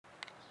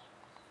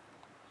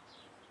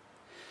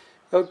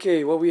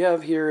Okay, what we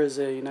have here is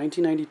a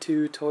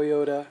 1992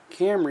 Toyota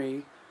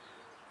Camry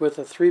with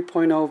a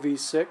 3.0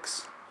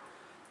 V6,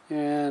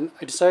 and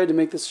I decided to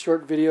make this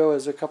short video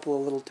as a couple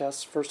of little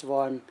tests. First of all,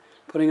 I'm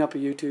putting up a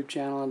YouTube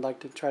channel. I'd like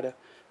to try to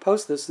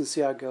post this and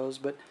see how it goes.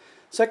 But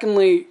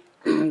secondly,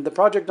 the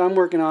project I'm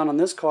working on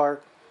this car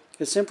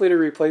is simply to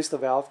replace the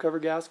valve cover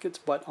gaskets,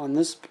 but on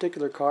this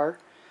particular car,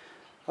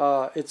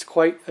 it's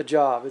quite a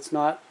job. It's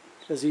not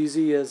as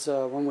easy as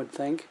one would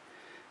think.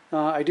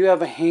 I do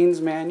have a Haynes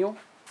manual.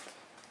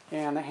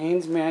 And the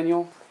Haynes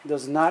manual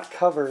does not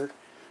cover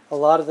a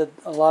lot of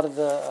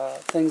the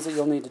things that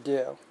you'll need to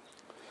do.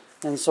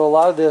 And so a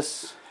lot of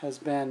this has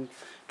been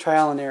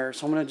trial and error.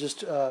 So I'm going to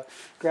just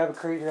grab a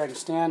crate here I can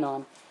stand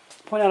on,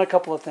 point out a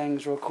couple of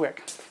things real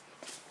quick.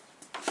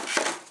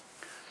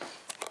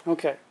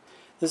 Okay,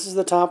 this is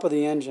the top of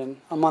the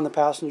engine. I'm on the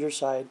passenger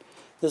side.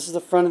 This is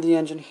the front of the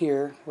engine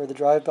here, where the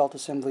drive belt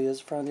assembly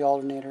is, front of the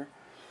alternator.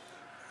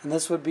 And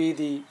this would be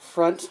the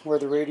front where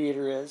the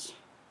radiator is.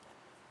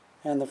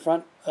 And the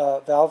front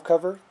valve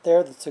cover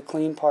there, that's a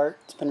clean part,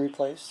 it's been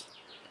replaced.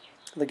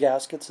 The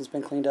gaskets has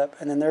been cleaned up.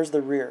 And then there's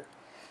the rear.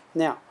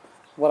 Now,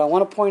 what I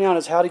want to point out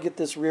is how to get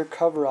this rear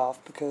cover off,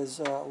 because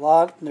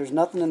there's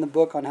nothing in the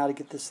book on how to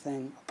get this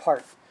thing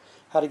apart,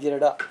 how to get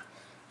it up.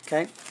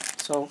 Okay,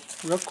 so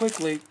real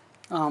quickly,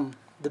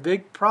 the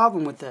big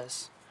problem with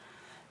this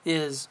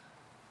is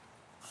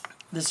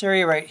this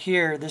area right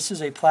here. This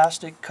is a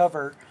plastic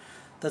cover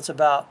that's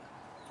about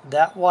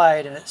that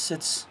wide, and it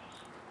sits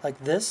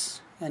like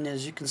this. And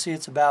as you can see,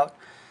 it's about,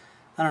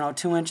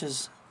 2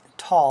 inches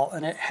tall,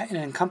 and it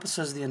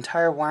encompasses the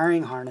entire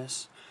wiring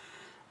harness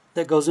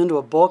that goes into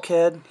a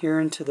bulkhead here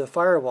into the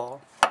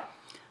firewall.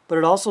 But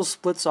it also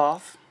splits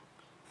off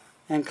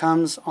and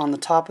comes on the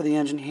top of the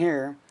engine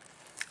here.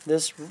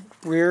 This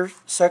rear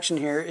section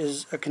here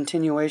is a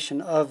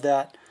continuation of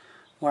that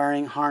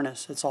wiring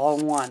harness. It's all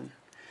one.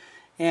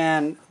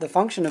 And the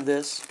function of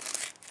this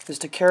is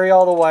to carry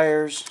all the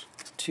wires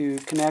to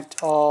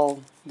connect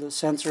all the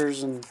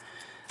sensors and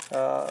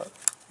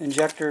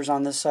injectors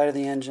on this side of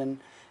the engine,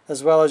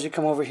 as well as you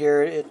come over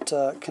here, it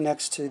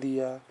connects to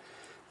the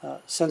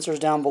sensors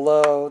down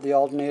below the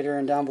alternator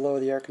and down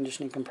below the air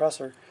conditioning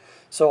compressor.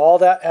 So all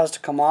that has to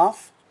come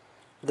off.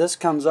 This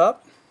comes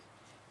up,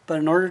 but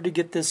in order to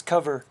get this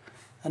cover,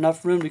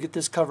 enough room to get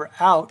this cover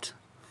out,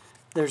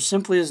 there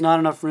simply is not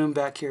enough room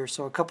back here.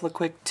 So a couple of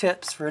quick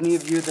tips for any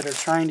of you that are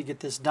trying to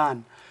get this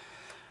done.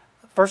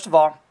 First of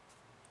all,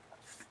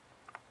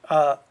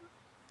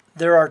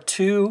 there are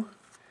two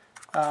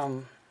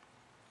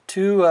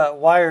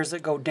wires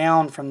that go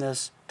down from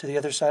this to the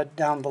other side,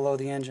 down below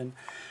the engine.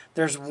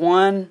 There's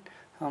one,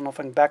 I don't know if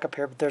I can back up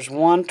here, but there's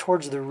one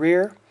towards the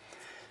rear.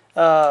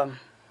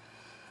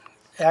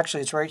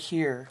 Actually, it's right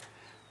here.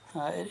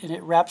 And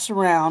it wraps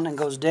around and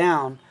goes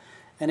down,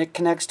 and it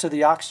connects to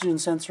the oxygen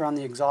sensor on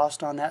the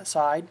exhaust on that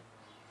side.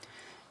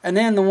 And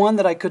then the one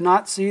that I could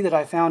not see, that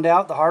I found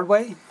out the hard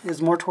way,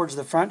 is more towards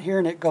the front here,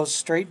 and it goes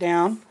straight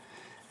down.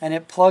 And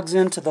it plugs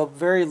into the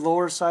very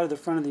lower side of the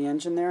front of the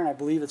engine there, and I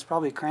believe it's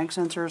probably a crank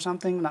sensor or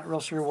something, not real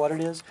sure what it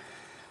is.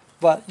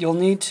 But you'll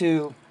need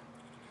to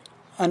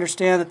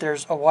understand that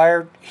there's a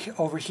wire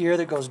over here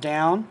that goes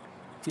down.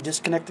 You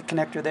disconnect the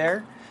connector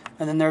there,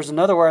 and then there's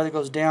another wire that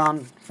goes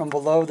down from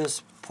below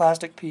this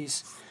plastic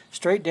piece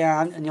straight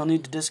down, and you'll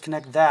need to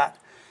disconnect that.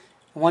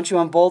 And once you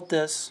unbolt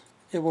this,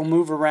 it will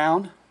move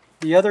around.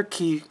 The other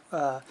key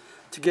to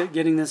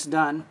getting this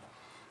done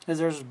is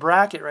there's a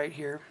bracket right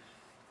here.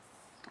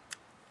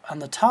 On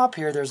the top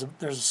here, there's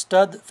a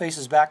stud that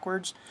faces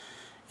backwards,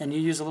 and you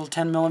use a little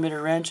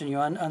 10mm wrench and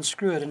you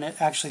unscrew it, and it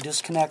actually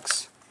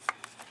disconnects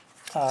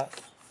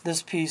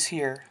this piece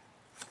here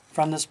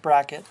from this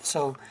bracket.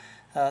 So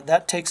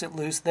that takes it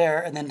loose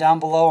there. And then down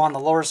below on the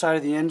lower side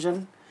of the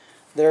engine,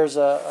 there's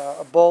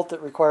a bolt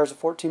that requires a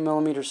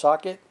 14mm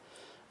socket.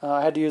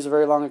 I had to use a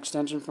very long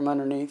extension from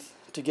underneath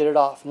to get it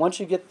off.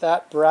 Once you get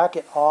that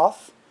bracket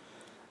off,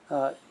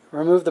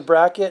 remove the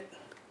bracket,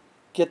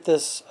 get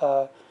this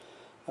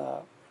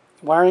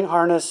wiring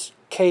harness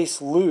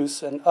case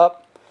loose and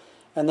up,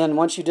 and then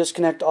once you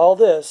disconnect all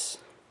this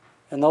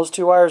and those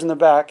two wires in the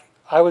back,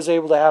 I was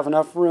able to have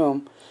enough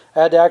room.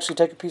 I had to actually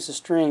take a piece of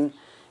string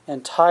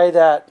and tie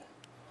that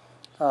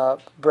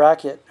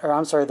bracket, or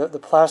I'm sorry, the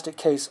plastic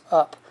case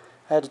up.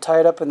 I had to tie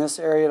it up in this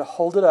area to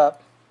hold it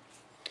up,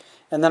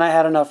 and then I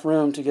had enough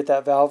room to get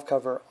that valve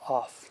cover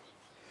off.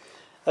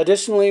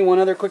 Additionally, one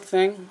other quick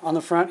thing on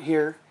the front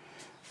here,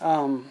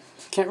 can't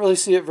really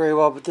see it very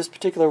well, but this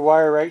particular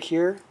wire right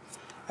here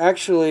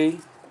actually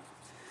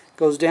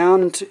goes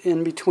down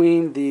in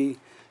between the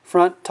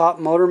front top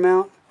motor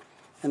mount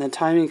and the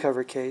timing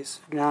cover case,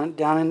 down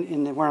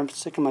in where I'm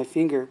sticking my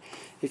finger.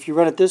 If you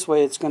run it this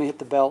way, it's going to hit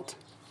the belt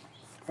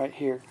right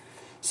here.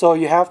 So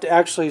you have to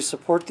actually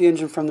support the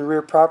engine from the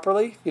rear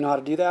properly. You know how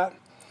to do that.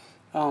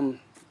 And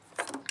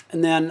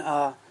then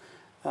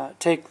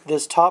take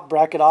this top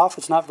bracket off.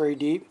 It's not very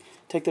deep.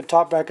 Take the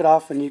top bracket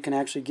off and you can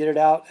actually get it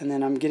out, and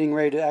then I'm getting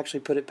ready to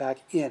actually put it back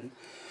in.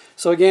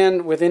 So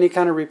again, with any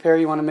kind of repair,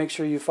 you want to make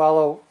sure you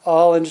follow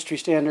all industry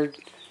standard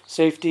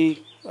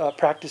safety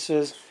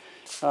practices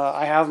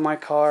I have my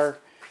car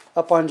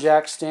up on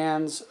jack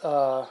stands.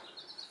 I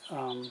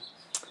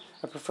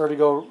prefer to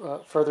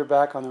go further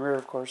back on the rear,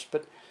 of course,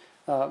 but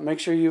make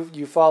sure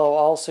you follow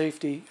all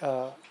safety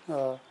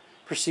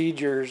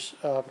procedures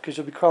because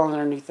you'll be crawling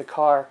underneath the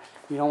car.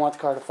 You don't want the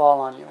car to fall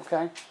on you,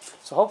 okay?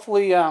 So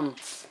hopefully I'll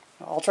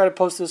try to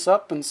post this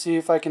up and see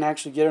if I can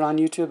actually get it on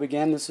YouTube.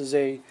 Again, this is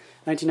a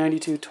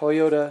 1992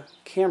 Toyota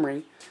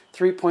Camry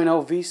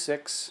 3.0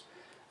 V6.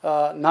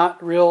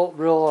 Not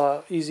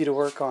real easy to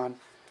work on.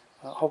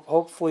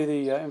 Hopefully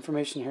the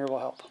information here will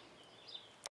help.